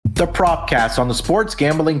The Propcast on the Sports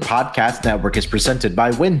Gambling Podcast Network is presented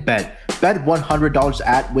by WynnBET. Bet $100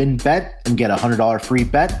 at WynnBET and get a $100 free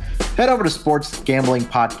bet. Head over to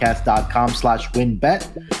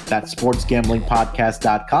sportsgamblingpodcast.com/WynnBET. That's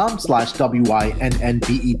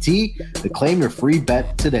sportsgamblingpodcast.com/WYNNBET to claim your free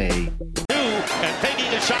bet today. And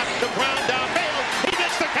taking a shot to ground down Bale. He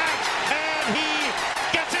gets the catch and he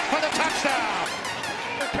gets in for the touchdown.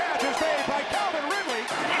 The catch is made by Calvin Ridley.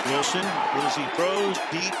 Wilson, as he throws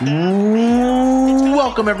deep.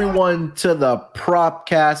 Welcome everyone to the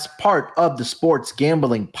Propcast, part of the Sports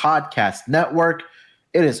Gambling Podcast Network.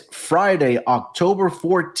 It is Friday, October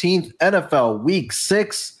 14th, NFL Week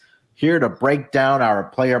 6. Here to break down our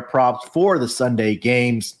player props for the Sunday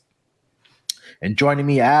games. And joining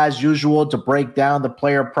me as usual to break down the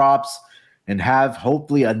player props and have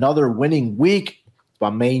hopefully another winning week, my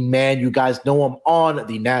main man. You guys know him on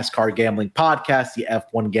the NASCAR Gambling Podcast, the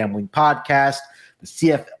F1 Gambling Podcast, the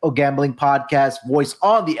CFL Gambling Podcast, voice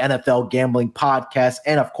on the NFL Gambling Podcast,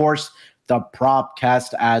 and of course, the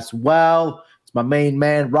Propcast as well. It's my main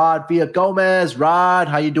man, Rod Villagomez. Rod,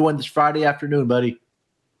 how you doing this Friday afternoon, buddy?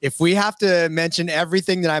 If we have to mention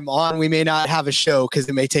everything that I'm on, we may not have a show because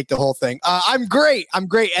it may take the whole thing. I'm great.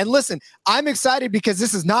 And listen, I'm excited because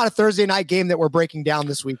this is not a Thursday night game that we're breaking down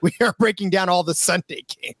this week. We are breaking down all the Sunday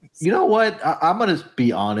games. You know what? I'm going to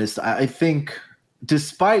be honest. I think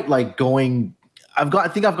despite like going, I've gone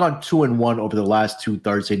 2-1 over the last two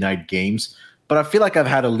Thursday night games. But I feel like I've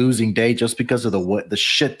had a losing day just because of the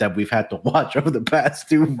shit that we've had to watch over the past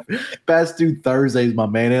two Thursdays, my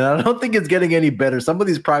man. And I don't think it's getting any better. Some of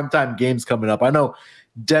these primetime games coming up. I know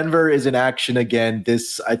Denver is in action again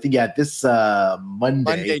this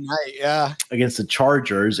Monday night, yeah, against the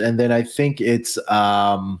Chargers, and then I think it's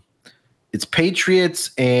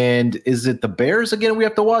Patriots, and is it the Bears again we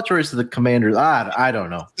have to watch, or is it the Commanders? I don't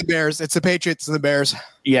know. The Bears. It's the Patriots and the Bears.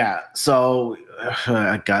 Yeah. So,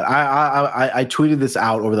 God, I tweeted this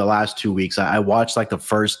out over the last 2 weeks. I watched like the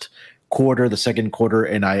first quarter, the second quarter,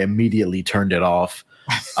 and I immediately turned it off.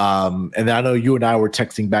 And I know you and I were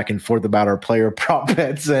texting back and forth about our player prop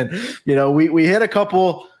bets, and we hit a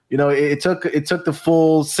couple. It took the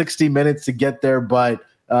full 60 minutes to get there, but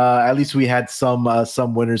at least we had some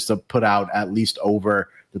winners to put out at least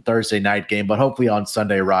over the Thursday night game. But hopefully on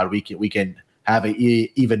Sunday, Rod, we can have an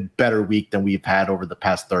even better week than we've had over the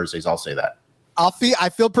past Thursdays. I'll say that. I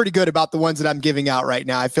feel pretty good about the ones that I'm giving out right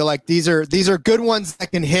now. I feel like these are good ones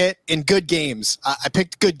that can hit in good games. I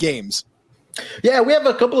picked good games. Yeah, we have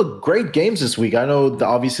a couple of great games this week. I know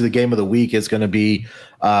obviously the game of the week is going to be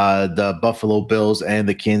the Buffalo Bills and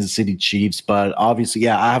the Kansas City Chiefs, but obviously,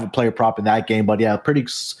 yeah, I have a player prop in that game. But yeah, pretty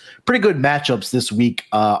good matchups this week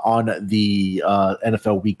on the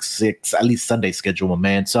NFL Week 6, at least Sunday schedule, my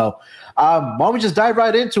man. So why don't we just dive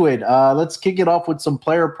right into it? Let's kick it off with some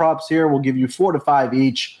player props here. We'll give you 4 to 5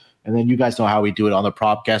 each, and then you guys know how we do it on the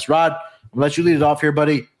Propcast. Rod, I'll let you lead it off here,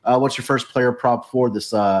 buddy. What's your first player prop for this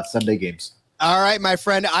Sunday games? All right, my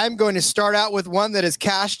friend, I'm going to start out with one that has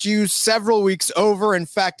cashed you several weeks over. In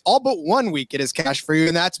fact, all but 1 week it has cashed for you,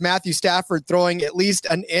 and that's Matthew Stafford throwing at least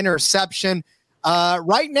an interception.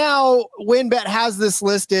 Right now, WynnBET has this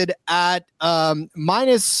listed at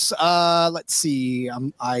minus, let's see,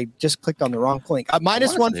 I just clicked on the wrong link.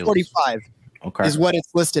 Minus 145 is what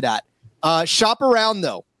it's listed at. Shop around,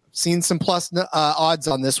 though. Seen some plus odds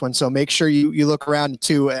on this one, so make sure you look around,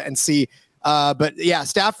 too, and see. But yeah,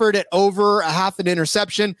 Stafford at over a half an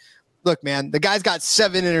interception. Look, man, the guy's got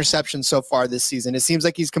 7 interceptions so far this season. It seems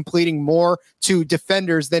like he's completing more to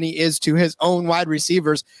defenders than he is to his own wide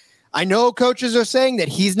receivers. I know coaches are saying that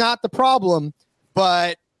he's not the problem,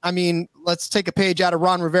 but I mean, let's take a page out of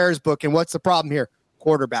Ron Rivera's book. And what's the problem here?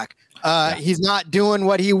 Quarterback. He's not doing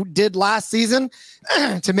what he did last season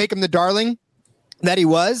to make him the darling that he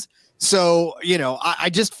was. So, I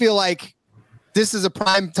just feel like this is a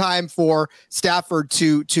prime time for Stafford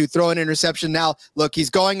to throw an interception. Now, look, he's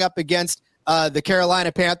going up against the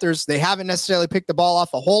Carolina Panthers. They haven't necessarily picked the ball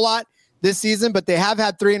off a whole lot this season, but they have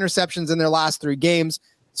had 3 interceptions in their last 3 games.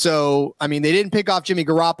 So, I mean, they didn't pick off Jimmy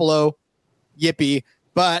Garoppolo. Yippee.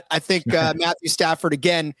 But I think Matthew Stafford,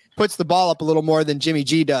 again, puts the ball up a little more than Jimmy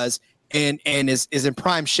G does and is in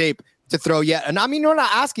prime shape to throw yet. And I mean, we're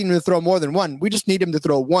not asking him to throw more than 1. We just need him to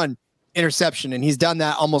throw 1 interception, and he's done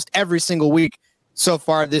that almost every single week so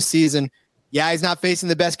far this season. Yeah, he's not facing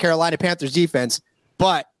the best Carolina Panthers defense,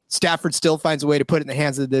 but Stafford still finds a way to put it in the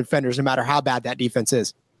hands of the defenders no matter how bad that defense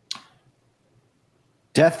is.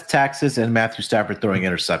 Death taxes and Matthew Stafford throwing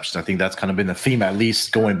interceptions. I think that's kind of been the theme, at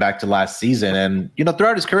least going back to last season. And,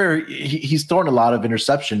 throughout his career, he's thrown a lot of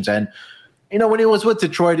interceptions. And When he was with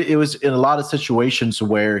Detroit, it was in a lot of situations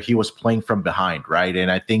where he was playing from behind, right?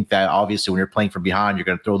 And I think that obviously when you're playing from behind, you're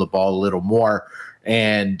going to throw the ball a little more,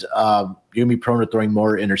 and you're going to be prone to throwing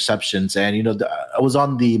more interceptions. And, I was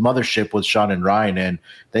on the mothership with Sean and Ryan, and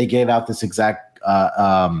they gave out this exact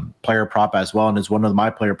player prop as well, and it's one of my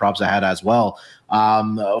player props I had as well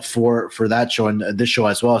for that show and this show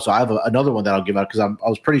as well. So I have another one that I'll give out because I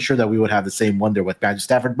was pretty sure that we would have the same one there with Matthew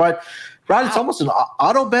Stafford. But Rod, it's almost an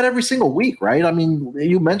auto bet every single week, right? I mean,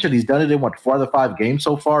 you mentioned he's done it in 4 of the 5 games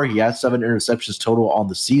so far. He has 7 interceptions total on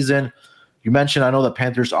the season. You mentioned, I know the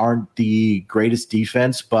Panthers aren't the greatest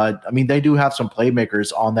defense, but I mean, they do have some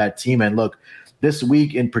playmakers on that team. And look, this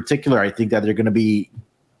week in particular, I think that they're going to be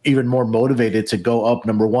even more motivated to go up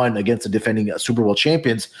number 1 against the defending Super Bowl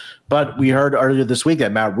champions. But we heard earlier this week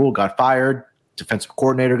that Matt Rule got fired, defensive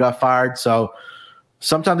coordinator got fired. So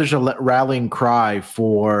sometimes there's a rallying cry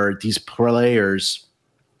for these players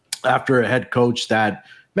after a head coach that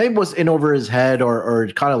maybe was in over his head or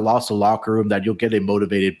kind of lost the locker room, that you'll get a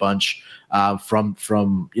motivated bunch from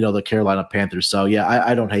the Carolina Panthers. So yeah,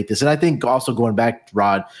 I don't hate this. And I think also going back,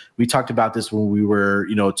 Rod, we talked about this when we were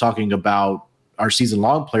talking about our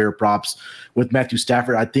season-long player props with Matthew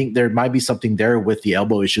Stafford. I think there might be something there with the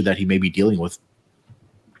elbow issue that he may be dealing with.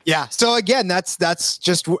 Yeah. So again, that's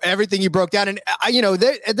just everything you broke down. And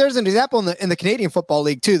there's an example in the Canadian Football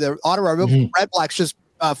League too. The Ottawa Red Blacks just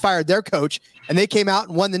fired their coach, and they came out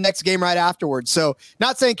and won the next game right afterwards. So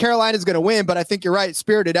not saying Carolina is going to win, but I think you're right.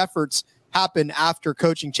 Spirited efforts happen after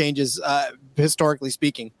coaching changes, historically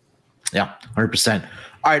speaking. Yeah, 100%.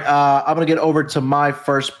 All right, I'm going to get over to my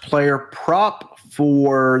first player prop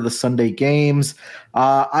for the Sunday games.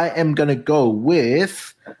 I am going to go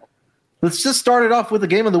with, let's just start it off with the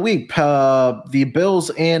game of the week. The Bills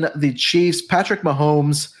and the Chiefs. Patrick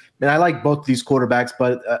Mahomes, and I like both these quarterbacks,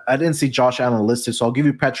 but I didn't see Josh Allen listed, so I'll give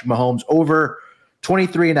you Patrick Mahomes over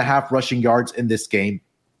 23.5 rushing yards in this game.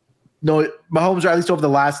 No, Mahomes, or at least over the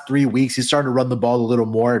last 3 weeks, he's starting to run the ball a little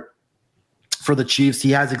more for the Chiefs.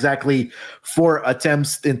 He has exactly 4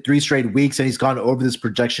 attempts in 3 straight weeks, and he's gone over this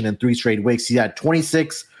projection in 3 straight weeks. He had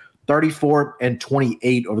 26, 34, and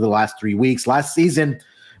 28 over the last 3 weeks. Last season,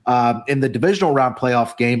 in the divisional round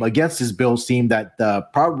playoff game against his Bills team, that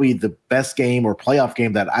probably the best game or playoff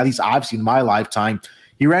game that at least I've seen in my lifetime,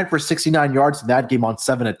 he ran for 69 yards in that game on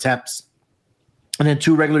 7 attempts. And in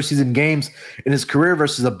 2 regular season games in his career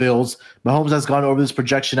versus the Bills, Mahomes has gone over this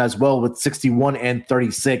projection as well with 61 and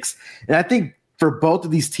 36. And I think for both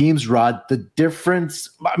of these teams, Rod, the difference,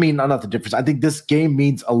 not the difference. I think this game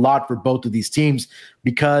means a lot for both of these teams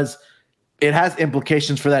because it has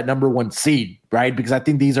implications for that number 1 seed, right? Because I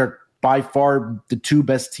think these are by far the 2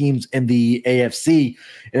 best teams in the AFC.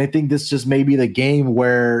 And I think this just may be the game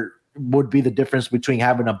where would be the difference between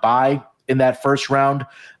having a bye in that first round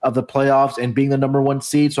of the playoffs and being the number 1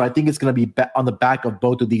 seed. So I think it's going to be on the back of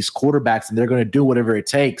both of these quarterbacks, and they're going to do whatever it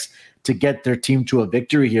takes to get their team to a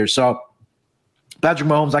victory here. So Patrick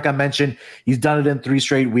Mahomes, like I mentioned, he's done it in 3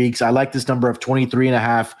 straight weeks. I like this number of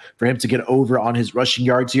 23.5 for him to get over on his rushing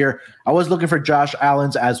yards here. I was looking for Josh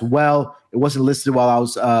Allen's as well. It wasn't listed while I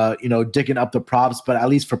was, digging up the props, but at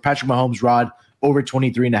least for Patrick Mahomes, Rod, over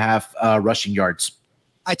 23.5 rushing yards.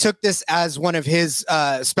 I took this as one of his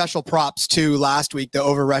special props too last week, the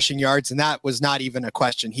over rushing yards, and that was not even a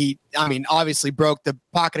question. He, obviously broke the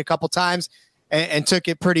pocket a couple times and took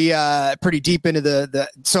it pretty deep into the.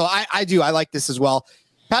 So I like this as well.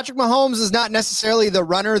 Patrick Mahomes is not necessarily the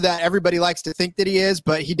runner that everybody likes to think that he is,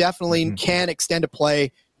 but he definitely can extend a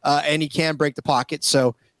play and he can break the pocket.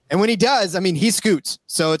 So, and when he does, he scoots.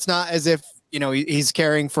 So it's not as if he's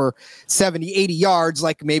carrying for 70, 80 yards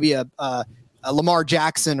like maybe a Lamar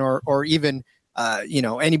Jackson or even,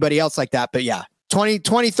 anybody else like that. But yeah,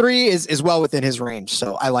 23 is well within his range.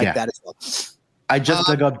 So I like that as well. I just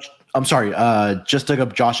dug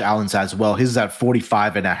up Josh Allen's as well. His is at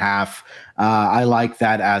 45.5. I like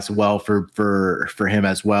that as well for him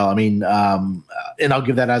as well. And I'll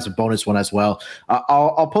give that as a bonus one as well.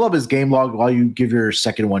 I'll pull up his game log while you give your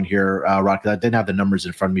second one here, Rock. I didn't have the numbers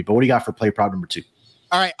in front of me, but what do you got for play prop number 2?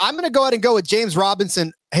 All right, I'm going to go ahead and go with James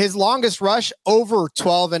Robinson. His longest rush, over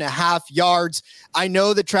 12.5 yards. I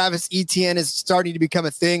know that Travis Etienne is starting to become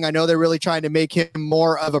a thing. I know they're really trying to make him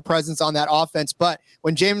more of a presence on that offense. But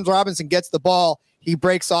when James Robinson gets the ball, he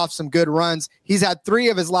breaks off some good runs. He's had 3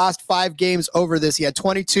 of his last 5 games over this. He had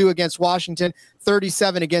 22 against Washington,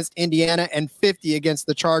 37 against Indiana, and 50 against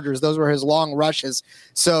the Chargers. Those were his long rushes.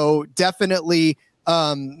 So definitely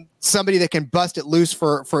somebody that can bust it loose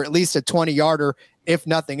for at least a 20-yarder, if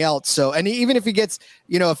nothing else. So, and even if he gets,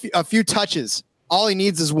 a few touches, all he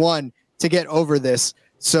needs is 1 to get over this.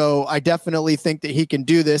 So I definitely think that he can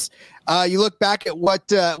do this. You look back at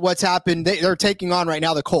what's happened. They're taking on right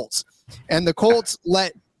now the Colts, and the Colts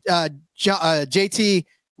let JT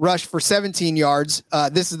rush for 17 yards.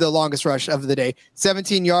 This is the longest rush of the day.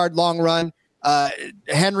 17-yard long run.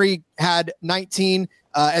 Henry had 19,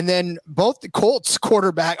 and then both the Colts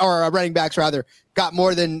running backs got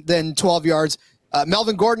more than 12 yards.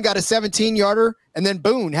 Melvin Gordon got a 17-yarder, and then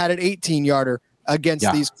Boone had an 18-yarder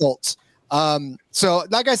against these Colts. So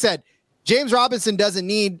like I said, James Robinson doesn't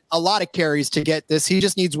need a lot of carries to get this. He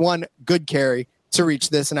just needs one good carry to reach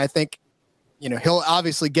this. And I think, he'll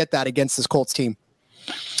obviously get that against this Colts team.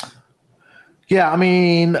 Yeah, I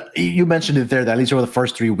mean, you mentioned it there that at least over the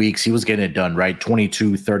first 3 weeks, he was getting it done, right?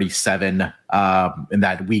 22-37 in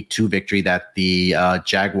that week 2 victory that the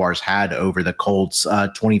Jaguars had over the Colts,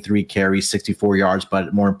 23 carries, 64 yards.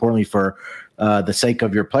 But more importantly, for the sake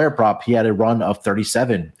of your player prop, he had a run of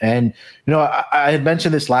 37. And, I had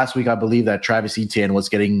mentioned this last week. I believe that Travis Etienne was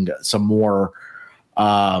getting some more,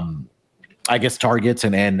 targets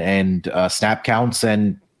and snap counts.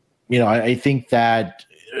 And, I think that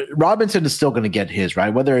Robinson is still going to get his,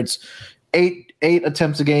 right? Whether it's eight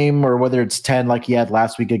attempts a game or whether it's 10 like he had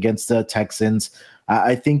last week against the Texans.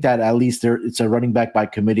 I think that at least it's a running back by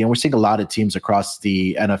committee, and we're seeing a lot of teams across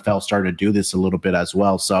the NFL start to do this a little bit as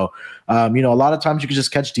well. So, a lot of times you can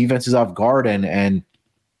just catch defenses off guard and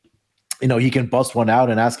he can bust one out,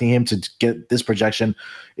 and asking him to get this projection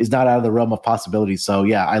is not out of the realm of possibility. So,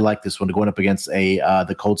 yeah, I like this one going up against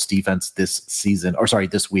the Colts defense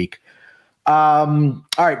this week. All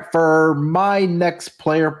right, for my next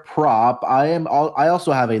player prop, I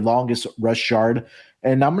also have a longest rush yard,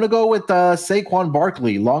 and I'm going to go with Saquon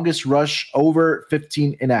Barkley, longest rush over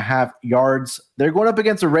 15.5 yards. They're going up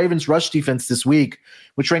against the Ravens rush defense this week,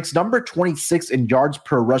 which ranks number 26 in yards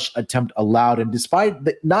per rush attempt allowed. And despite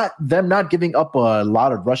them not giving up a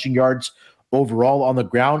lot of rushing yards overall on the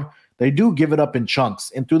ground, they do give it up in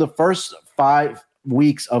chunks. And through the first 5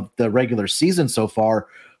 weeks of the regular season so far,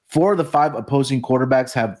 4 of the 5 opposing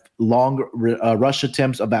quarterbacks have long rush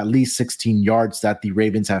attempts of at least 16 yards that the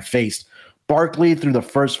Ravens have faced. Barkley, through the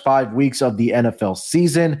first 5 weeks of the NFL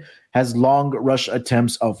season, has long rush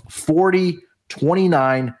attempts of 40,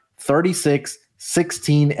 29, 36,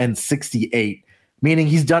 16, and 68, meaning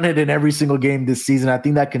he's done it in every single game this season. I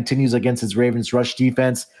think that continues against his Ravens rush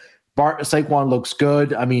defense. Saquon looks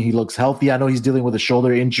good. I mean, he looks healthy. I know he's dealing with a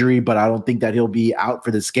shoulder injury, but I don't think that he'll be out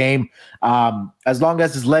for this game. As long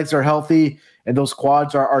as his legs are healthy and those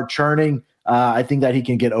quads are churning, I think that he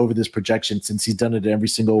can get over this projection since he's done it every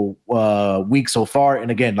single week so far. And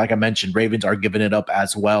again, like I mentioned, Ravens are giving it up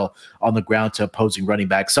as well on the ground to opposing running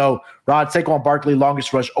back. So, Rod, Saquon Barkley,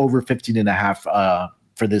 longest rush over 15.5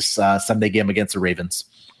 for this Sunday game against the Ravens.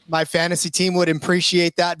 My fantasy team would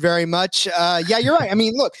appreciate that very much. Yeah, you're right. I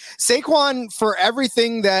mean, look, Saquon, for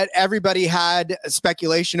everything that everybody had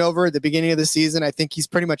speculation over at the beginning of the season, I think he's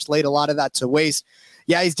pretty much laid a lot of that to waste.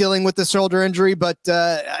 Yeah, he's dealing with the shoulder injury, but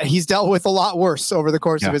he's dealt with a lot worse over the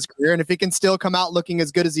course of his career. And if he can still come out looking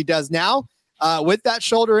as good as he does now with that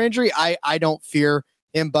shoulder injury, I don't fear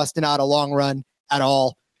him busting out a long run at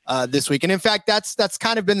all this week. And in fact, that's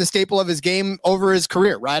kind of been the staple of his game over his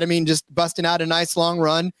career, right? I mean, just busting out a nice long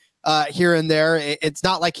run here and there. It's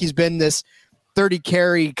not like he's been this 30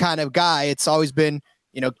 carry kind of guy. It's always been,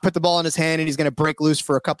 put the ball in his hand and he's going to break loose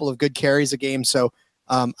for a couple of good carries a game. So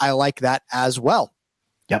I like that as well.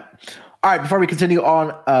 Yep. All right, before we continue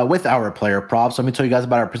on with our player props, let me tell you guys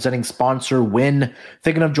about our presenting sponsor, Win.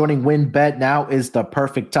 Thinking of joining WinBet? Now is the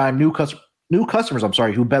perfect time. New customers,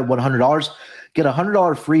 who bet $100 get a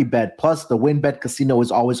 $100 free bet. Plus, the WinBet Casino is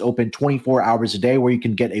always open 24 hours a day, where you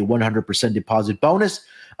can get a 100% deposit bonus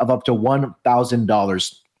of up to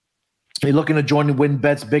 $1,000. You're looking to join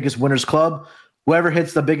WinBet's biggest winners club? Whoever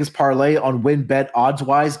hits the biggest parlay on WinBet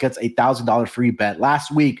odds-wise gets a $1,000 free bet.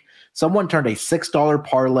 Last week, someone turned a $6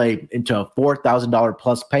 parlay into a $4,000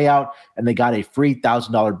 plus payout, and they got a free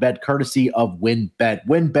 $1,000 bet courtesy of WinBet.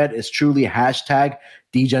 WinBet is truly hashtag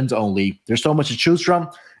DGens only. There's so much to choose from,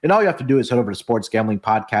 and all you have to do is head over to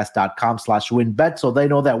sportsgamblingpodcast.com/winbet so they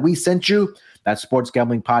know that we sent you. That's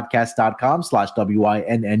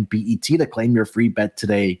sportsgamblingpodcast.com/WINNBET to claim your free bet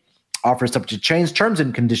today. Offers subject to change. Terms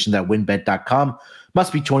and conditions at winbet.com.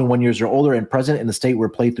 Must be 21 years or older and present in the state where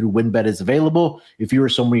playthrough WinBet is available. If you or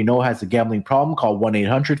someone you know has a gambling problem, call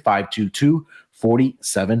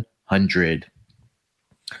 1-800-522-4700.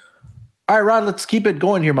 All right, Rod, let's keep it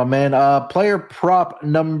going here, my man. Player prop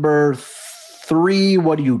number 3.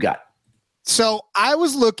 What do you got? So I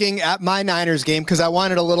was looking at my Niners game because I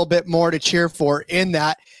wanted a little bit more to cheer for in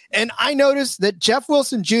that. And I noticed that Jeff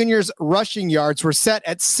Wilson Jr.'s rushing yards were set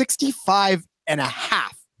at 65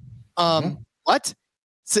 What?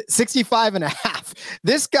 65 and a half.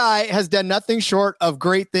 This guy has done nothing short of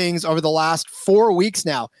great things over the last 4 weeks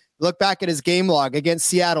now. Look back at his game log against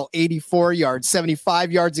Seattle, 84 yards,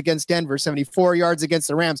 75 yards against Denver, 74 yards against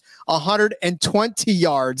the Rams, 120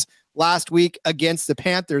 yards last week against the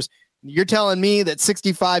Panthers. You're telling me that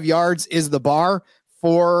 65 yards is the bar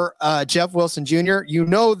for Jeff Wilson Jr.? You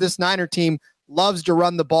know this Niner team loves to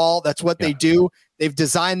run the ball. That's what they do. They've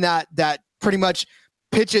designed that pretty much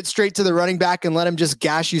pitch it straight to the running back and let him just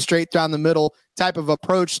gash you straight down the middle type of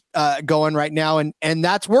approach going right now. And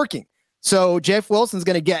that's working. So Jeff Wilson's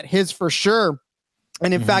going to get his for sure.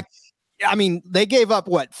 And in fact, I mean, they gave up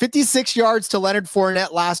 56 yards to Leonard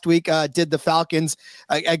Fournette last week, did the Falcons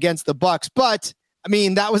against the Bucs. But I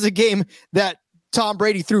mean, that was a game that Tom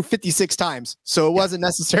Brady threw 56 times. So it wasn't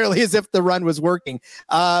necessarily as if the run was working.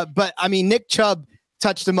 But I mean, Nick Chubb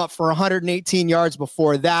touched him up for 118 yards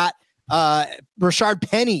before that. Rashard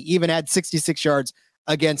Penny even had 66 yards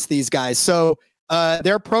against these guys. So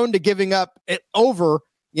they're prone to giving up over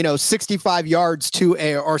 65 yards to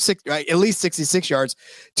at least 66 yards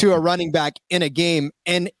to a running back in a game.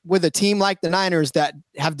 And with a team like the Niners that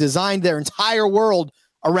have designed their entire world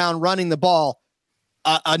around running the ball,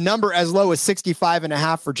 a number as low as 65 and a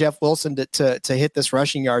half for Jeff Wilson to hit this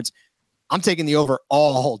rushing yards. I'm taking the over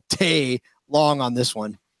all day long on this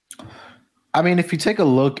one. I mean, if you take a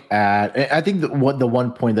look at, I think the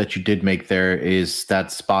one point that you did make there is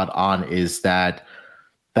that spot on, is that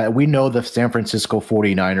we know the San Francisco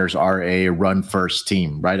 49ers are a run-first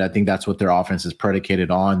team, right? I think that's what their offense is predicated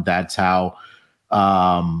on. That's how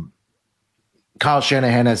Kyle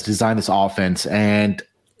Shanahan has designed this offense. And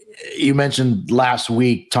you mentioned last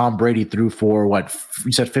week, Tom Brady threw for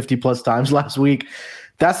you said 50-plus times last week.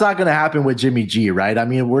 That's not going to happen with Jimmy G, right? I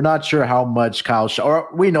mean, we're not sure how much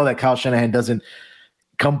we know that Kyle Shanahan doesn't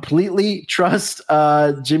completely trust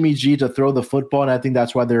Jimmy G to throw the football, and I think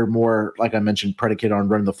that's why they're more, like I mentioned, predicated on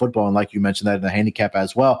running the football, and like you mentioned that in the handicap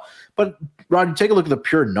as well. But Ron, you take a look at the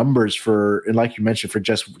pure numbers and like you mentioned, for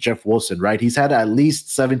Jeff Wilson, right? He's had at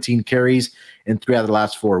least 17 carries in 3 out of the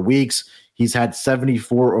last 4 weeks. He's had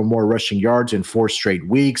 74 or more rushing yards in 4 straight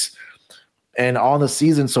weeks. And on the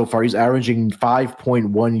season so far, he's averaging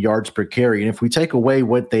 5.1 yards per carry. And if we take away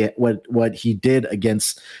what he did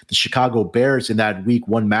against the Chicago Bears in that week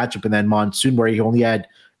 1 matchup in that monsoon, where he only had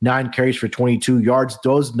 9 carries for 22 yards,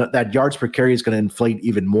 that yards per carry is going to inflate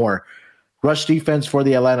even more. Rush defense for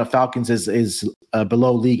the Atlanta Falcons is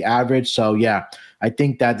below league average. So yeah, I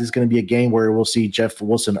think that this is going to be a game where we'll see Jeff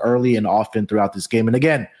Wilson early and often throughout this game. And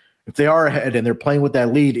again, if they are ahead and they're playing with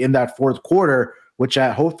that lead in that fourth quarter, which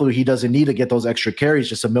hopefully he doesn't need to get those extra carries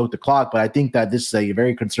just to milk the clock. But I think that this is a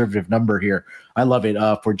very conservative number here. I love it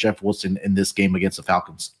for Jeff Wilson in this game against the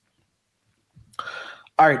Falcons.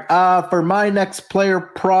 All right, for my next player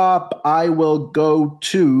prop, let's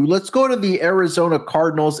go to the Arizona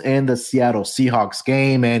Cardinals and the Seattle Seahawks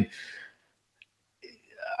game. And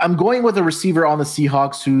I'm going with a receiver on the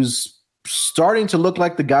Seahawks who's starting to look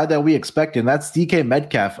like the guy that we expected. And that's DK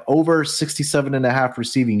Metcalf, over 67.5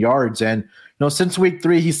 receiving yards. And since week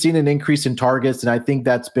 3, he's seen an increase in targets, and I think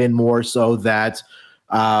that's been more so that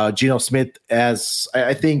Geno Smith has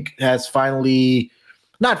finally,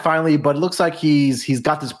 not finally, but it looks like he's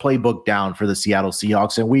got this playbook down for the Seattle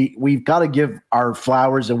Seahawks, and we've got to give our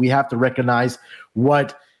flowers, and we have to recognize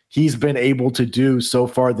what he's been able to do so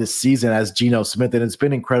far this season as Geno Smith, and it's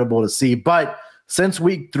been incredible to see. But since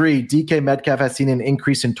week 3, DK Metcalf has seen an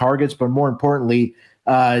increase in targets, but more importantly,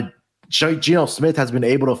 Geno Smith has been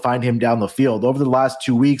able to find him down the field. Over the last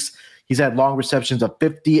 2 weeks, he's had long receptions of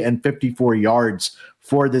 50 and 54 yards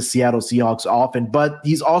for the Seattle Seahawks often, but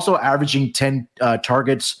he's also averaging 10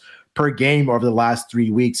 targets per game over the last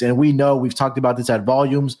 3 weeks. And we know, we've talked about this at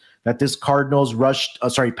volumes, that this Cardinals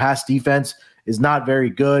pass defense is not very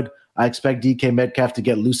good. I expect DK Metcalf to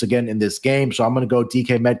get loose again in this game. So I'm going to go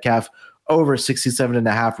DK Metcalf over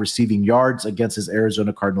 67.5 receiving yards against his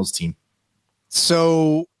Arizona Cardinals team.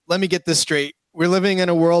 So let me get this straight. We're living in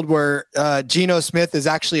a world where Geno Smith is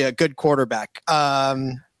actually a good quarterback.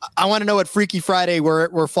 I want to know what Freaky Friday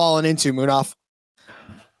we're falling into, Munaf.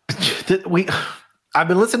 I've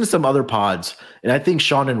been listening to some other pods, and I think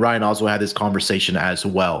Sean and Ryan also had this conversation as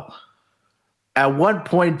well. At what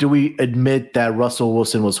point do we admit that Russell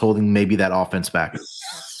Wilson was holding maybe that offense back?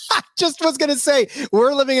 Just was going to say,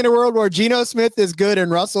 we're living in a world where Geno Smith is good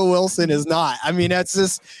and Russell Wilson is not. I mean, that's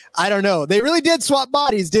just, I don't know. They really did swap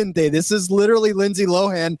bodies, didn't they? This is literally Lindsay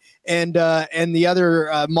Lohan and the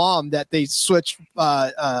other mom that they switched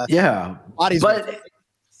bodies but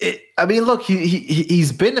with. Look,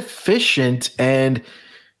 he's been efficient, and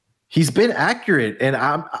He's been accurate, and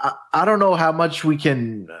I don't know how much we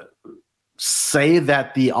can say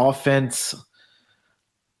that the offense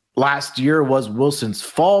last year was Wilson's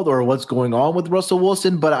fault or what's going on with Russell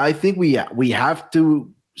Wilson, but I think we have to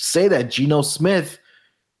say that Geno Smith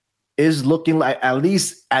is looking like, at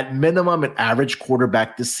least at minimum, an average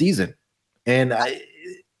quarterback this season. And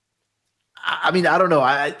I mean, I don't know.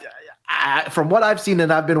 I from what I've seen,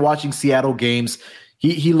 and I've been watching Seattle games,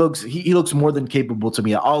 he looks more than capable to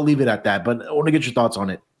me. I'll leave it at that, but I want to get your thoughts on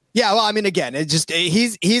it. Yeah, well, I mean, again,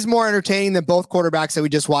 he's more entertaining than both quarterbacks that we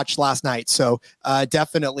just watched last night. So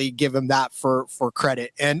definitely give him that for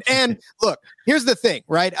credit. And look, here's the thing,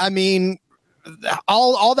 right? I mean,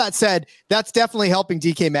 all that said, that's definitely helping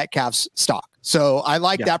DK Metcalf's stock. So I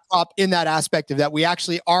like that prop in that aspect of that. We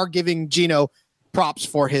actually are giving Geno props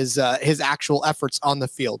for his actual efforts on the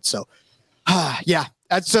field. So yeah.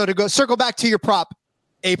 So to go circle back to your prop,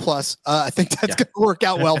 A+, I think that's going to work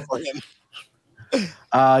out well for him.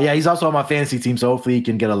 He's also on my fantasy team, so hopefully he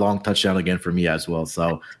can get a long touchdown again for me as well.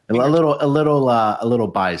 So a little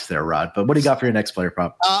biased there, Rod. But what do you got for your next player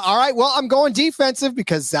prop? All right, well, I'm going defensive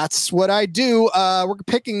because that's what I do. We're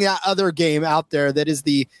picking that other game out there that is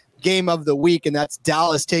the game of the week, and that's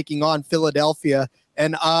Dallas taking on Philadelphia.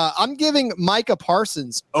 And I'm giving Micah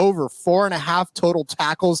Parsons over 4.5 total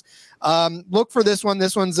tackles. Look for this one.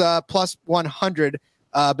 This one's plus 100.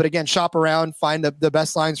 But again, shop around, find the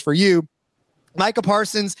best lines for you. Micah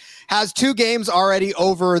Parsons has 2 games already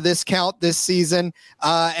over this count this season.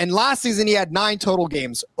 And last season, he had 9 total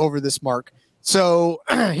games over this mark. So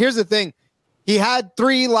here's the thing. He had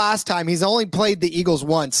 3 last time. He's only played the Eagles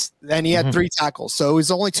once, and he had 3 tackles. So he's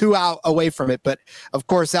only 2 out away from it. But, of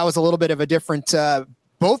course, that was a little bit of a different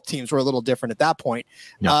both teams were a little different at that point.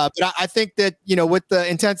 But I think that, with the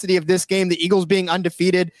intensity of this game, the Eagles being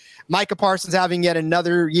undefeated, Micah Parsons having yet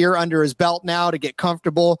another year under his belt now to get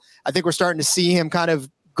comfortable, I think we're starting to see him kind of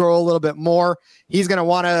grow a little bit more. He's going to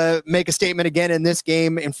want to make a statement again in this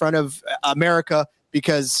game in front of America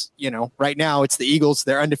because, right now it's the Eagles.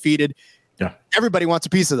 They're undefeated. Yeah. Everybody wants a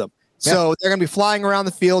piece of them. So they're going to be flying around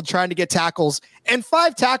the field trying to get tackles. And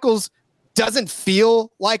 5 tackles doesn't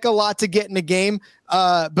feel like a lot to get in a game.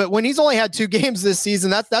 But when he's only had 2 games this season,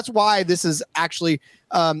 that's why this is actually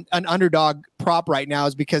an underdog prop right now,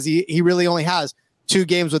 is because he really only has 2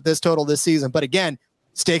 games with this total this season. But again,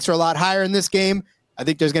 stakes are a lot higher in this game. I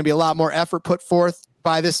think there's going to be a lot more effort put forth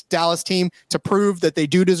by this Dallas team to prove that they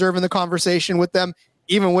do deserve in the conversation with them,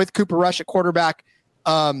 even with Cooper Rush at quarterback.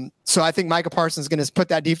 So I think Micah Parsons is going to put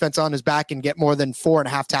that defense on his back and get more than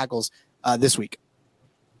 4.5 tackles this week.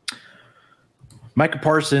 Micah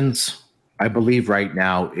Parsons, I believe right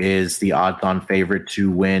now, is the odds-on favorite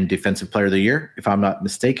to win Defensive Player of the Year, if I'm not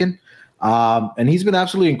mistaken. And he's been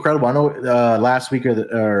absolutely incredible. I know last week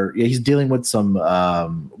he's dealing with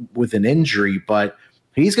with an injury, but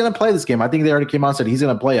he's going to play this game. I think they already came out and said he's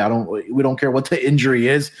going to play. We don't care what the injury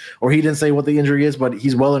is, or he didn't say what the injury is, but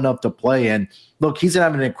he's well enough to play. And look, he's going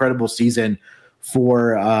to have an incredible season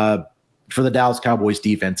for the Dallas Cowboys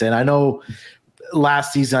defense. And I know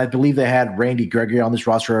last season, I believe they had Randy Gregory on this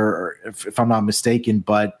roster, if I'm not mistaken.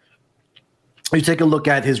 But you take a look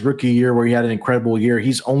at his rookie year where he had an incredible year,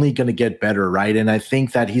 he's only going to get better, right? And I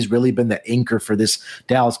think that he's really been the anchor for this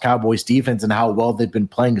Dallas Cowboys defense and how well they've been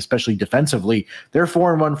playing, especially defensively. They're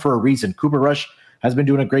 4-1 for a reason. Cooper Rush has been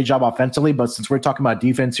doing a great job offensively, but since we're talking about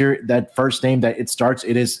defense here, that first name that it starts,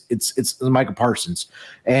 it's Micah Parsons.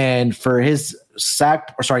 And for his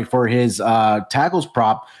tackles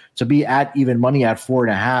prop to be at even money at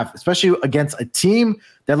 4.5, especially against a team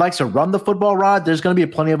that likes to run the football, Rod, there's going to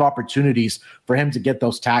be plenty of opportunities for him to get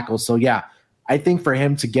those tackles. So yeah, I think for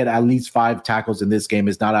him to get at least 5 tackles in this game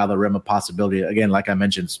is not out of the realm of possibility. Again, like I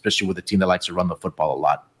mentioned, especially with a team that likes to run the football a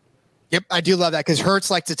lot. Yep, I do love that because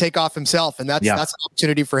Hurts likes to take off himself, and that's an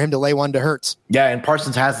opportunity for him to lay one to Hurts. Yeah, and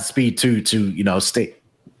Parsons has the speed to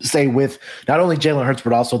stay with not only Jalen Hurts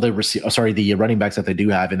but also the running backs that they do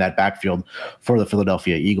have in that backfield for the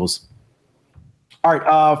Philadelphia Eagles. All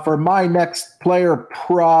right, for my next player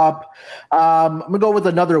prop, I'm going to go with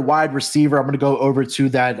another wide receiver. I'm going to go over to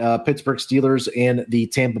that Pittsburgh Steelers and the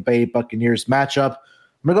Tampa Bay Buccaneers matchup.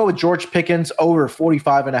 I'm going to go with George Pickens over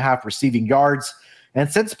 45.5 receiving yards. And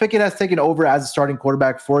since Pickett has taken over as a starting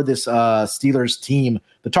quarterback for this Steelers team,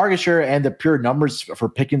 the target share and the pure numbers for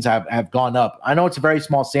Pickens have gone up. I know it's a very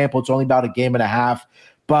small sample. It's only about a game and a half.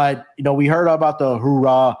 But, we heard about the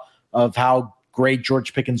hoorah of how great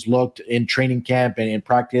George Pickens looked in training camp and in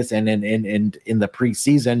practice and in the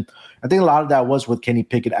preseason. I think a lot of that was with Kenny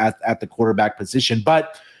Pickett at the quarterback position.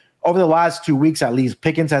 But over the last 2 weeks, at least,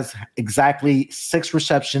 Pickens has exactly 6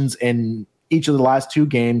 receptions in each of the last 2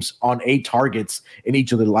 games on 8 targets in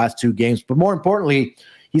each of the last 2 games. But more importantly,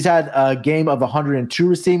 he's had a game of 102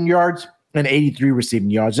 receiving yards and 83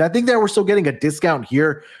 receiving yards. And I think that we're still getting a discount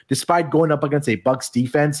here, despite going up against a Bucs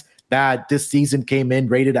defense that this season came in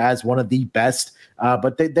rated as one of the best.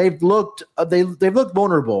 But they've looked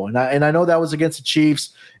vulnerable, and I know that was against the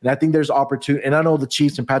Chiefs, and I think there's opportunity. And I know the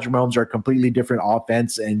Chiefs and Patrick Mahomes are a completely different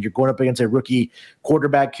offense, and you're going up against a rookie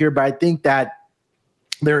quarterback here. But I think that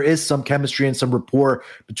there is some chemistry and some rapport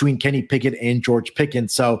between Kenny Pickett and George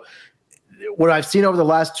Pickens. So what I've seen over the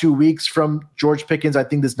last 2 weeks from George Pickens, I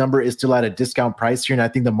think this number is still at a discount price here, and I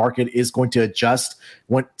think the market is going to adjust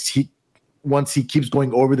once he keeps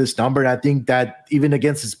going over this number. And I think that even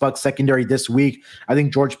against his Bucs secondary this week, I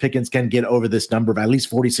think George Pickens can get over this number of at least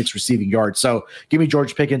 46 receiving yards. So give me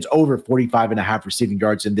George Pickens over 45.5 receiving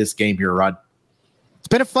yards in this game here, Rod. It's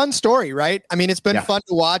been a fun story, right? I mean, it's been fun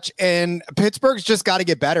to watch, and Pittsburgh's just got to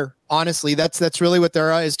get better. Honestly, that's really what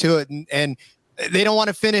there is to it. And they don't want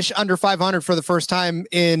to finish under 500 for the first time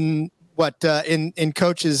in in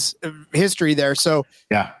coach's history there. So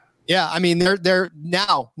yeah, I mean, now's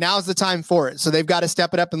the time for it. So they've got to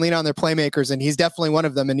step it up and lean on their playmakers, and he's definitely one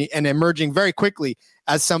of them, and emerging very quickly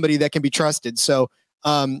as somebody that can be trusted. So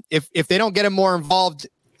if they don't get him more involved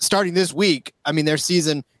starting this week, I mean, their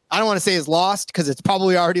season, I don't want to say is lost because it's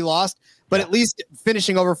probably already lost, but at least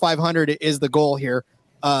finishing over 500 is the goal here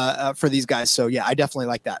for these guys. So yeah, I definitely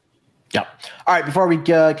like that. Yeah. All right. Before we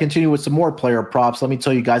continue with some more player props, let me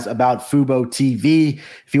tell you guys about Fubo TV.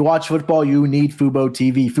 If you watch football, you need Fubo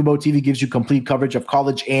TV. Fubo TV gives you complete coverage of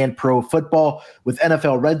college and pro football with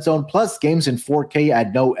NFL Red Zone plus games in 4K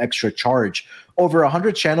at no extra charge. Over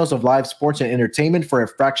 100 channels of live sports and entertainment for a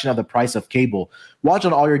fraction of the price of cable. Watch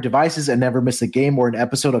on all your devices and never miss a game or an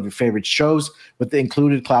episode of your favorite shows with the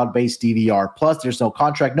included cloud-based DVR. Plus, there's no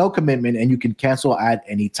contract, no commitment, and you can cancel at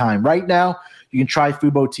any time. Right now, you can try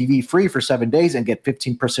Fubo TV free for 7 days and get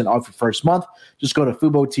 15% off your first month. Just go to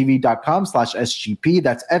FuboTV.com/SGP.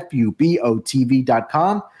 That's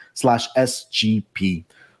FUBOTV.com/SGP.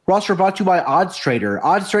 Roster brought to you by OddsTrader.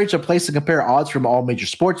 OddsTrader is a place to compare odds from all major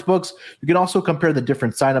sports books. You can also compare the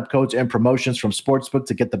different sign-up codes and promotions from sportsbook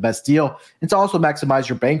to get the best deal and to also maximize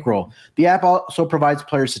your bankroll. The app also provides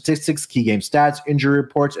player statistics, key game stats, injury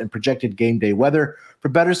reports, and projected game day weather for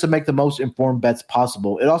bettors to make the most informed bets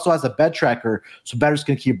possible. It also has a bet tracker so bettors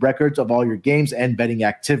can keep records of all your games and betting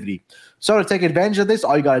activity. So to take advantage of this,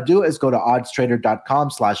 all you got to do is go to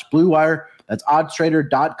oddstrader.com/bluewire. That's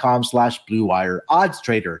oddstrader.com/bluewire.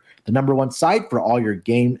 OddsTrader, the #1 site for all your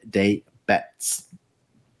game day bets.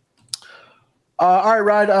 All right,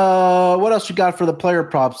 Rod, what else you got for the player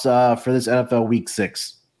props for this NFL Week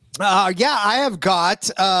 6? I have got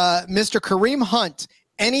Mr. Kareem Hunt,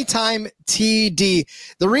 anytime TD.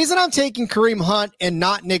 The reason I'm taking Kareem Hunt and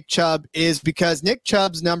not Nick Chubb is because Nick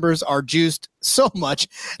Chubb's numbers are juiced so much.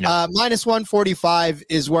 Minus 145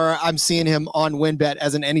 is where I'm seeing him on WinBet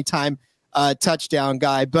as an anytime touchdown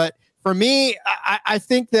guy. But for me, I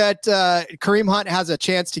think that Kareem Hunt has a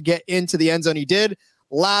chance to get into the end zone. He did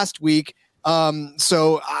last week.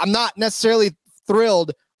 So I'm not necessarily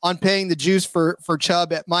thrilled on paying the juice for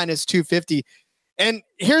Chubb at minus 250. And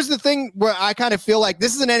here's the thing where I kind of feel like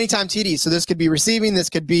this is an anytime TD. So this could be receiving, this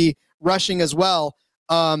could be rushing as well.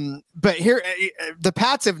 But here, the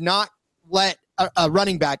Pats have not let a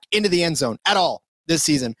running back into the end zone at all this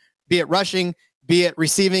season, be it rushing, be it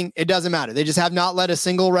receiving, it doesn't matter. They just have not let a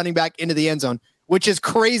single running back into the end zone, which is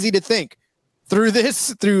crazy to think through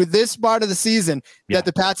this part of the season that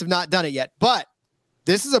the Pats have not done it yet. But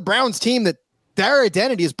this is a Browns team that their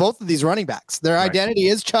identity is both of these running backs. Their identity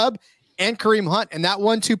is Chubb and Kareem Hunt, and that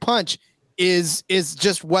 1-2 punch is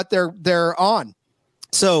just what they're on.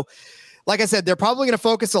 So, like I said, they're probably going to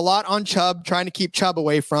focus a lot on Chubb, trying to keep Chubb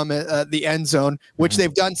away from the end zone, which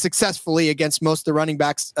they've done successfully against most of the running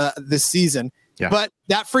backs this season. Yeah. But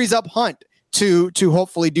that frees up Hunt to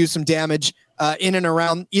hopefully do some damage in and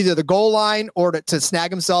around either the goal line or to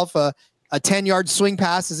snag himself a 10-yard swing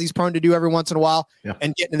pass, as he's prone to do every once in a while,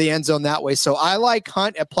 and get into the end zone that way. So I like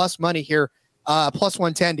Hunt at plus money here, plus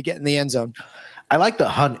 110 to get in the end zone. I like the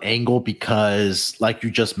Hunt angle because, like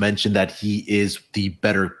you just mentioned, that he is the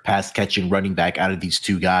better pass-catching running back out of these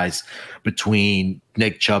two guys between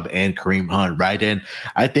Nick Chubb and Kareem Hunt, right? And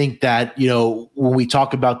I think that, when we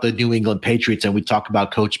talk about the New England Patriots and we talk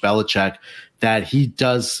about Coach Belichick, that he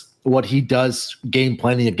does what he does game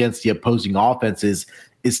planning against the opposing offenses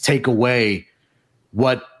is take away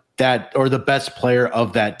the best player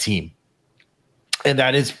of that team. And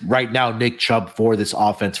that is right now Nick Chubb for this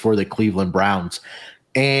offense for the Cleveland Browns.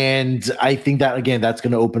 And I think that, again, that's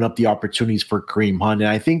going to open up the opportunities for Kareem Hunt. And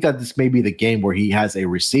I think that this may be the game where he has a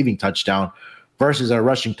receiving touchdown versus a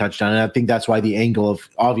rushing touchdown. And I think that's why the angle of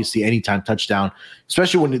obviously anytime touchdown,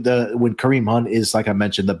 especially when Kareem Hunt is, like I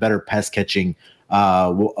mentioned, the better pass catching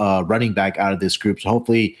running back out of this group. So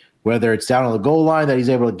hopefully, whether it's down on the goal line that he's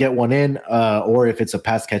able to get one in, or if it's a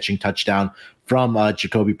pass catching touchdown from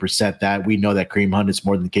Jacoby Brissett, that we know that Kareem Hunt is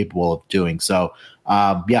more than capable of doing. So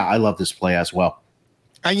I love this play as well.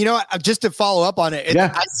 And you know what? Just to follow up on it,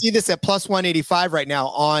 I see this at plus 185 right now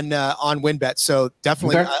on WinBet. So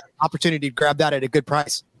definitely an opportunity to grab that at a good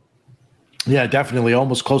price. Yeah, definitely.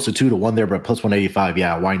 Almost close to 2-1 there, but plus 185.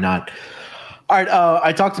 Yeah, why not? All right.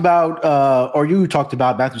 I talked about, or you talked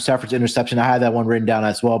about Matthew Stafford's interception. I had that one written down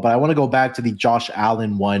as well, but I want to go back to the Josh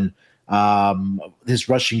Allen one. His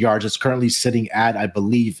rushing yards is currently sitting at, I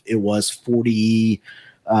believe it was 45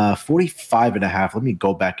 and a half. Let me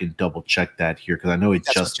go back and double check that here, because I know it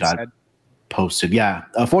just got posted. Yeah,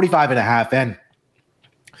 45 and a half. And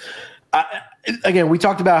again, we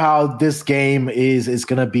talked about how this game is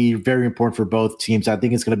going to be very important for both teams. I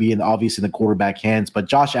think it's going to be obviously in the quarterback hands, but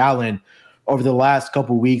Josh Allen over the last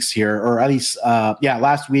couple of weeks here, or at least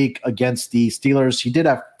last week against the Steelers, he did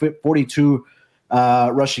have 42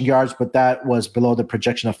 rushing yards, but that was below the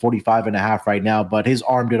projection of 45 and a half right now. But his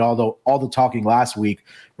arm did all the talking last week,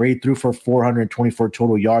 where he threw for 424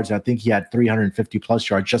 total yards. And I think he had 350 plus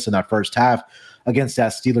yards just in that first half against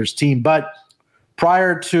that Steelers team. But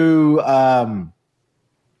prior to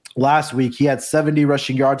last week, he had 70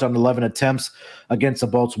 rushing yards on 11 attempts against the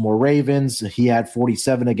Baltimore Ravens. He had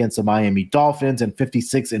 47 against the Miami Dolphins and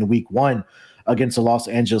 56 in week 1 against the Los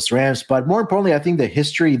Angeles Rams. But more importantly, I think the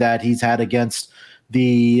history that he's had against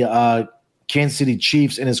the Kansas City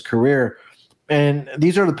Chiefs in his career, and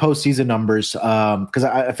these are the postseason numbers, because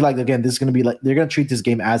I feel like, again, this is going to be like they're going to treat this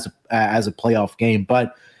game as a playoff game.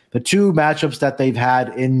 But the two matchups that they've had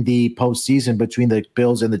in the postseason between the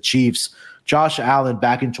Bills and the Chiefs, Josh Allen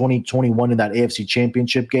back in 2021 in that AFC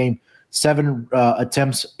Championship game, 7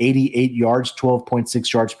 attempts, 88 yards,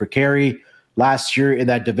 12.6 yards per carry. Last year in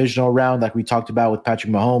that divisional round, like we talked about with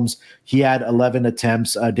Patrick Mahomes, he had 11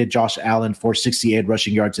 attempts, did Josh Allen for 68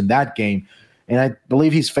 rushing yards in that game. And I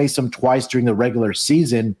believe he's faced him twice during the regular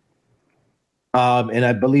season. And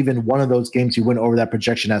I believe in one of those games, he went over that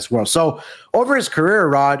projection as well. So over his career,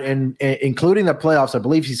 Rod, and including the playoffs, I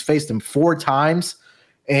believe he's faced him 4 times.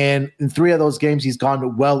 And in 3 of those games, he's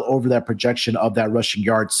gone well over that projection of that rushing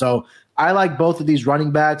yard. So I like both of these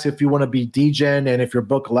running backs if you want to be DGen, and if your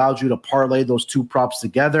book allows you to parlay those 2 props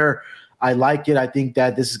together. I like it. I think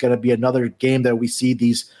that this is going to be another game that we see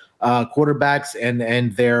these quarterbacks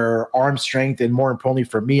and their arm strength, and more importantly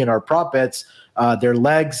for me and our prop bets, their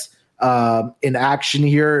legs in action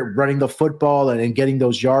here, running the football and getting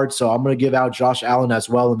those yards. So I'm going to give out Josh Allen as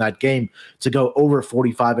well in that game to go over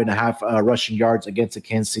 45 and a half rushing yards against the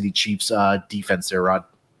Kansas City Chiefs defense there, Rod.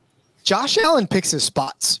 Josh Allen picks his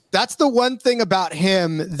spots. That's the one thing about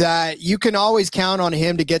him that you can always count on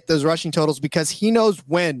him to get those rushing totals, because he knows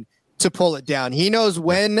when to pull it down. He knows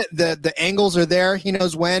when the angles are there. He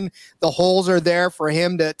knows when the holes are there for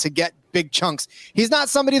him to get big chunks. He's not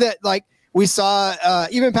somebody that, like we saw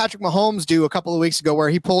even Patrick Mahomes do a couple of weeks ago, where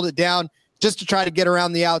he pulled it down just to try to get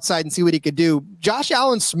around the outside and see what he could do. Josh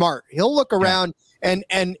Allen's smart. He'll look around and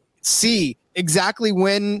see exactly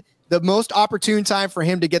when the most opportune time for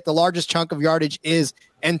him to get the largest chunk of yardage is,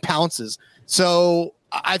 and pounces. So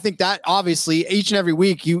I think that obviously each and every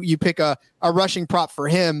week you pick a rushing prop for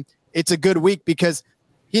him. It's a good week because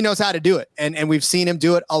he knows how to do it. And we've seen him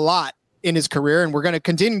do it a lot in his career, and we're going to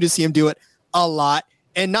continue to see him do it a lot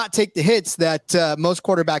and not take the hits that most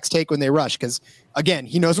quarterbacks take when they rush. Because again,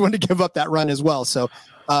 he knows when to give up that run as well. So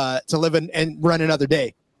to live and run another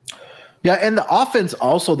day. Yeah, and the offense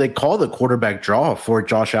also, they call the quarterback draw for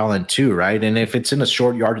Josh Allen too, right? And if it's in a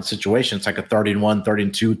short yardage situation, it's like a 31,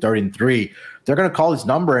 32, 33, they're going to call his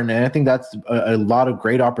number. And I think that's a lot of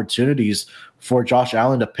great opportunities for Josh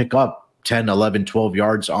Allen to pick up 10, 11, 12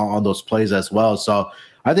 yards on those plays as well. So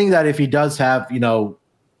I think that if he does have,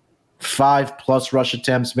 5+ rush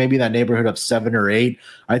attempts, maybe in that neighborhood of 7 or 8,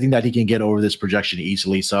 I think that he can get over this projection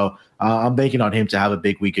easily. So I'm banking on him to have a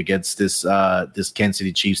big week against this Kansas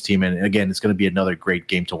City Chiefs team. And again, it's going to be another great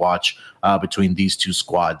game to watch between these two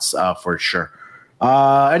squads for sure.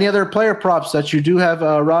 Any other player props that you do have,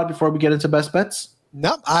 Rod, before we get into best bets?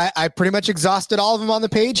 No, I pretty much exhausted all of them on the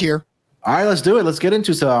page here. All right, let's do it. Let's get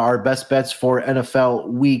into our best bets for NFL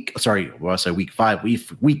week 5,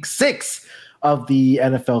 week 6 of the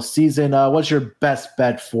NFL season. What's your best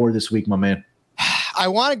bet for this week, my man? I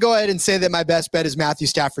want to go ahead and say that my best bet is Matthew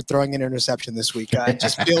Stafford throwing an interception this week. I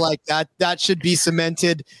just feel like that should be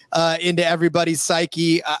cemented into everybody's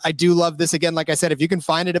psyche. I do love this. Again, like I said, if you can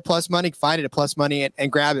find it at plus money, find it at plus money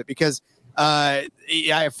and grab it, because I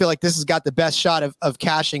feel like this has got the best shot of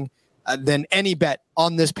cashing than any bet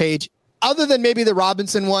on this page, other than maybe the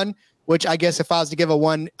Robinson one, which I guess if I was to give a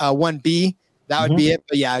 1B, that would be it.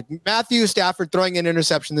 But yeah, Matthew Stafford throwing an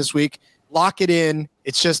interception this week. Lock it in.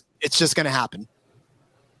 It's just going to happen.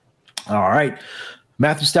 All right.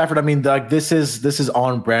 Matthew Stafford, I mean, this is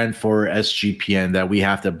on brand for SGPN that we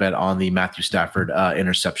have to bet on the Matthew Stafford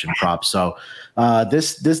interception prop. So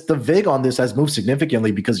the VIG on this has moved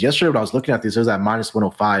significantly, because yesterday when I was looking at this, it was at minus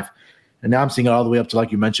 105. And now I'm seeing it all the way up to,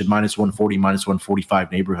 like you mentioned, minus 140, minus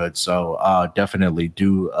 145 neighborhood. So definitely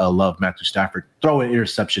do love Matthew Stafford. Throw an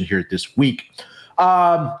interception here this week.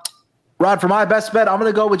 Rod, for my best bet, I'm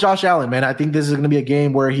going to go with Josh Allen, man. I think this is going to be a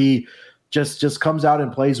game where he just comes out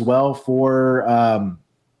and plays well for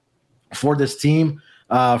this team,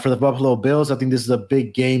 for the Buffalo Bills. I think this is a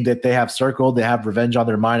big game that they have circled. They have revenge on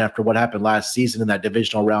their mind after what happened last season in that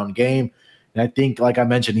divisional round game. And I think, like I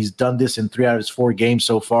mentioned, he's done this in 3 out of his 4 games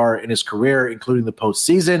so far in his career, including the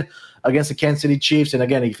postseason against the Kansas City Chiefs. And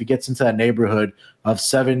again, if he gets into that neighborhood of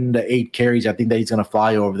 7 to 8 carries, I think that he's going to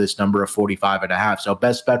fly over this number of 45.5. So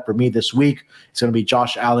best bet for me this week is going to be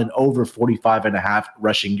Josh Allen over 45.5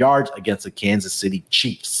 rushing yards against the Kansas City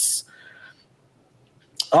Chiefs.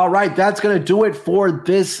 All right, that's going to do it for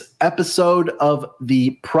this episode of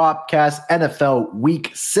the Propcast NFL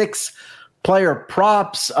Week 6 player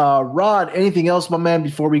props. Rod, anything else, my man,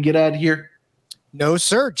 before we get out of here? No,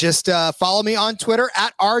 sir. Just follow me on Twitter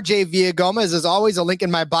at RJ Villagomez. As always, a link in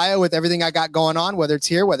my bio with everything I got going on, whether it's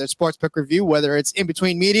here, whether it's Sportsbook Review, whether it's in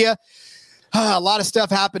between media. A lot of stuff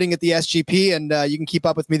happening at the SGP, and you can keep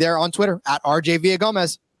up with me there on Twitter at RJ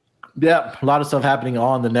Villagomez. Yeah, a lot of stuff happening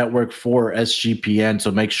on the network for SGPN. So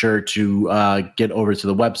make sure to get over to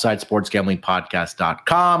the website,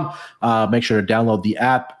 sportsgamblingpodcast.com. Make sure to download the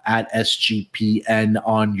app at SGPN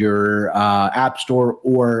on your App Store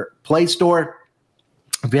or Play Store.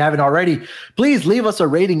 If you haven't already, please leave us a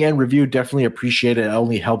rating and review. Definitely appreciate it. It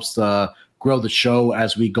only helps grow the show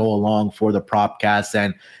as we go along for the Propcast.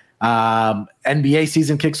 And NBA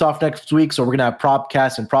season kicks off next week, so we're gonna have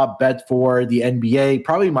Propcast and prop bet for the NBA.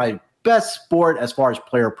 Probably my best sport as far as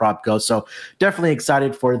player prop goes. So definitely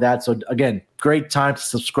excited for that. So again, great time to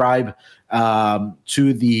subscribe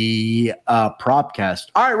to the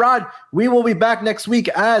Propcast. All right, Rod, we will be back next week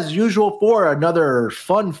as usual for another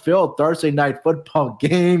fun-filled Thursday night football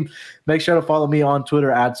game. Make sure to follow me on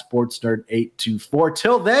Twitter at SportsNerd824.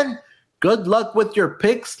 Till then, good luck with your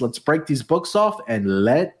picks. Let's break these books off and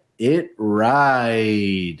let it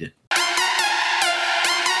ride.